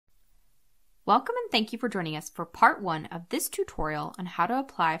Welcome and thank you for joining us for part 1 of this tutorial on how to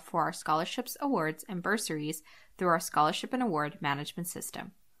apply for our scholarships, awards, and bursaries through our Scholarship and Award Management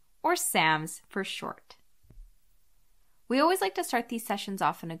System, or SAMS for short. We always like to start these sessions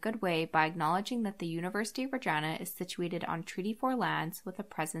off in a good way by acknowledging that the University of Regina is situated on Treaty 4 lands with a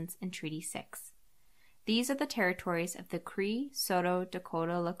presence in Treaty 6. These are the territories of the Cree, Saulteaux,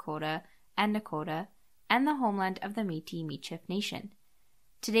 Dakota, Lakota, and Nakota, and the homeland of the Métis-Michif Nation.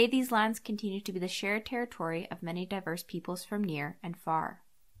 Today, these lands continue to be the shared territory of many diverse peoples from near and far.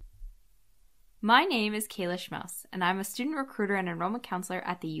 My name is Kayla Schmaus, and I'm a student recruiter and enrollment counselor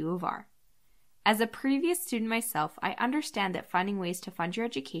at the U of R. As a previous student myself, I understand that finding ways to fund your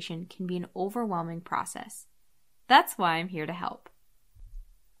education can be an overwhelming process. That's why I'm here to help.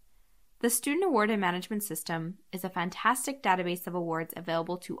 The Student Award and Management System is a fantastic database of awards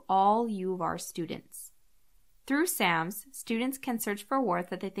available to all U of R students. Through SAMS, students can search for awards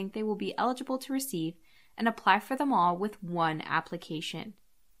that they think they will be eligible to receive and apply for them all with one application.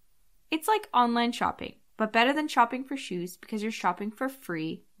 It's like online shopping, but better than shopping for shoes because you're shopping for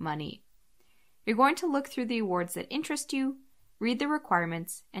free money. You're going to look through the awards that interest you, read the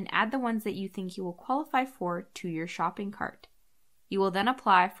requirements, and add the ones that you think you will qualify for to your shopping cart. You will then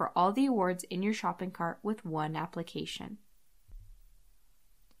apply for all the awards in your shopping cart with one application.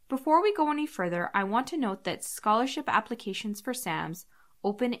 Before we go any further, I want to note that scholarship applications for SAMS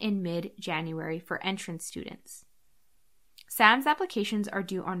open in mid-January for entrance students. SAMS applications are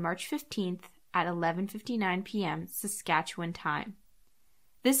due on March 15th at 11:59 p.m. Saskatchewan time.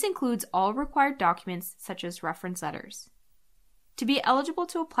 This includes all required documents such as reference letters. To be eligible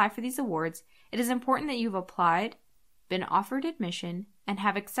to apply for these awards, it is important that you've applied, been offered admission, and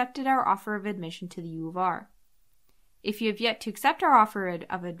have accepted our offer of admission to the U of R. If you have yet to accept our offer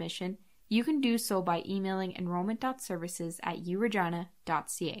of admission, you can do so by emailing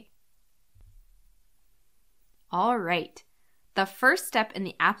enrollment.services@uregina.ca. All right, the first step in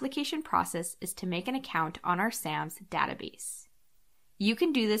the application process is to make an account on our SAMS database. You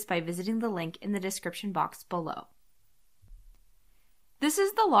can do this by visiting the link in the description box below. This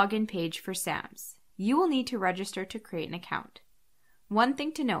is the login page for SAMS. You will need to register to create an account. One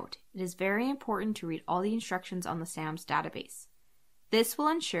thing to note, it is very important to read all the instructions on the SAMS database. This will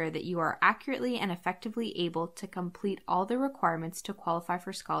ensure that you are accurately and effectively able to complete all the requirements to qualify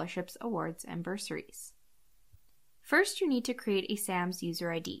for scholarships, awards, and bursaries. First, you need to create a SAMS user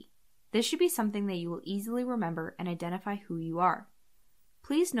ID. This should be something that you will easily remember and identify who you are.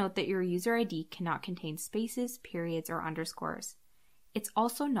 Please note that your user ID cannot contain spaces, periods, or underscores. It's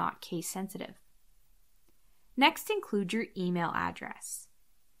also not case sensitive. Next, include your email address.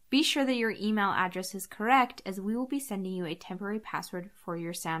 Be sure that your email address is correct, as we will be sending you a temporary password for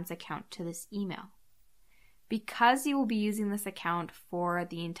your SAMS account to this email. Because you will be using this account for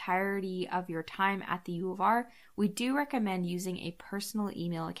the entirety of your time at the U of R, we do recommend using a personal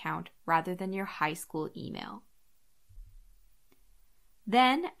email account rather than your high school email.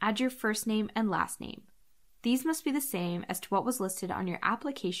 Then, add your first name and last name. These must be the same as to what was listed on your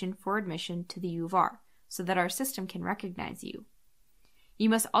application for admission to the U of R, so that our system can recognize you. You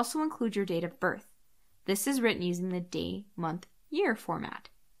must also include your date of birth. This is written using the day, month, year format.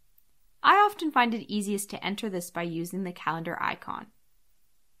 I often find it easiest to enter this by using the calendar icon.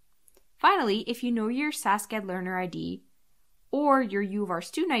 Finally, if you know your SaskEd Learner ID or your U of R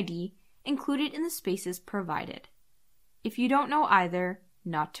student ID, include it in the spaces provided. If you don't know either,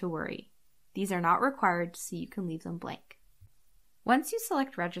 not to worry. These are not required, so you can leave them blank. Once you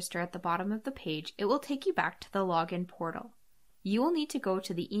select Register at the bottom of the page, it will take you back to the login portal. You will need to go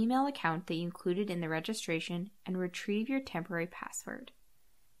to the email account that you included in the registration and retrieve your temporary password.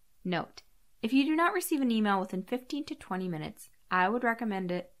 Note, if you do not receive an email within 15 to 20 minutes, I would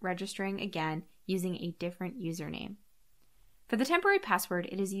recommend registering again using a different username. For the temporary password,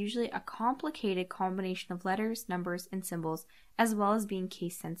 it is usually a complicated combination of letters, numbers, and symbols, as well as being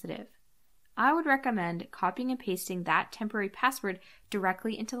case sensitive. I would recommend copying and pasting that temporary password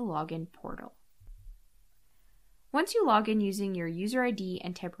directly into the login portal. Once you log in using your user ID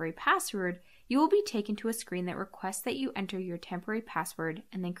and temporary password, you will be taken to a screen that requests that you enter your temporary password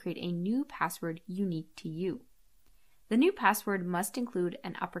and then create a new password unique to you. The new password must include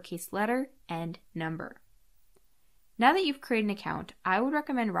an uppercase letter and number. Now that you've created an account, I would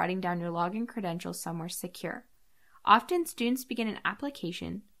recommend writing down your login credentials somewhere secure. Often students begin an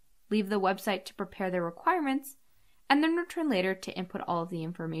application, leave the website to prepare their requirements, and then return later to input all of the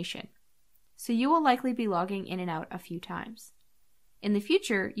information. So you will likely be logging in and out a few times. In the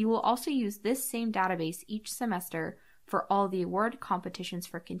future, you will also use this same database each semester for all the award competitions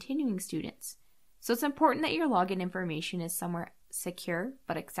for continuing students. So it's important that your login information is somewhere secure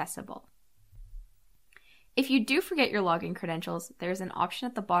but accessible. If you do forget your login credentials, there's an option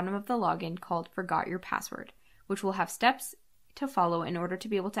at the bottom of the login called Forgot Your Password, which will have steps to follow in order to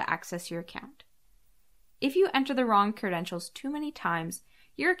be able to access your account. If you enter the wrong credentials too many times,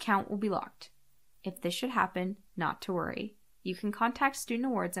 your account will be locked. If this should happen, not to worry. You can contact Student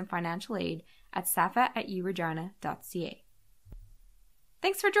Awards and Financial Aid at safa@uregina.ca.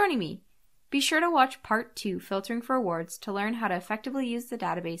 Thanks for joining me. Be sure to watch Part 2, Filtering for Awards, to learn how to effectively use the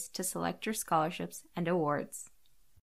database to select your scholarships and awards.